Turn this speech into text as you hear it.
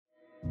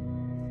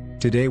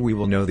Today we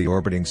will know the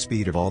orbiting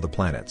speed of all the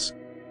planets.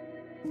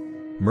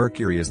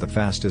 Mercury is the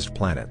fastest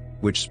planet,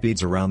 which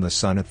speeds around the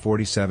Sun at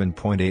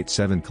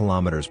 47.87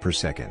 kilometers per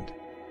second.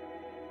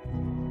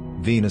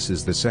 Venus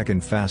is the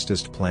second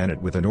fastest planet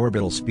with an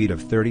orbital speed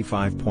of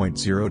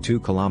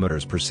 35.02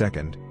 kilometers per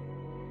second.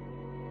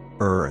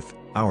 Earth,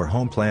 our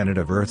home planet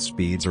of Earth,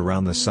 speeds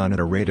around the Sun at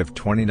a rate of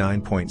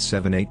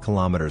 29.78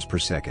 kilometers per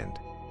second.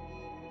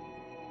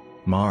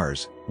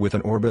 Mars, with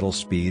an orbital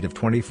speed of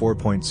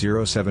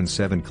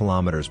 24.077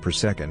 kilometers per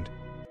second.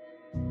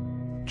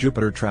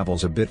 Jupiter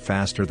travels a bit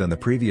faster than the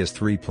previous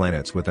three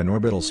planets with an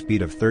orbital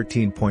speed of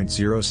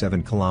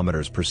 13.07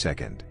 kilometers per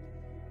second.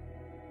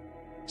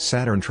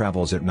 Saturn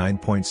travels at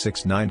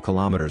 9.69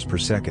 kilometers per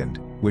second,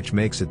 which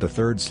makes it the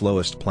third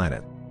slowest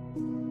planet.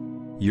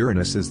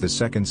 Uranus is the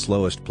second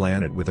slowest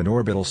planet with an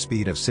orbital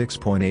speed of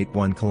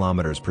 6.81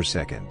 kilometers per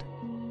second.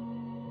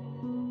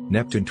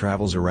 Neptune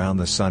travels around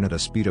the Sun at a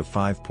speed of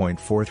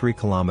 5.43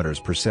 kilometers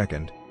per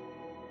second.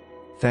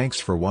 Thanks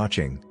for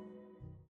watching.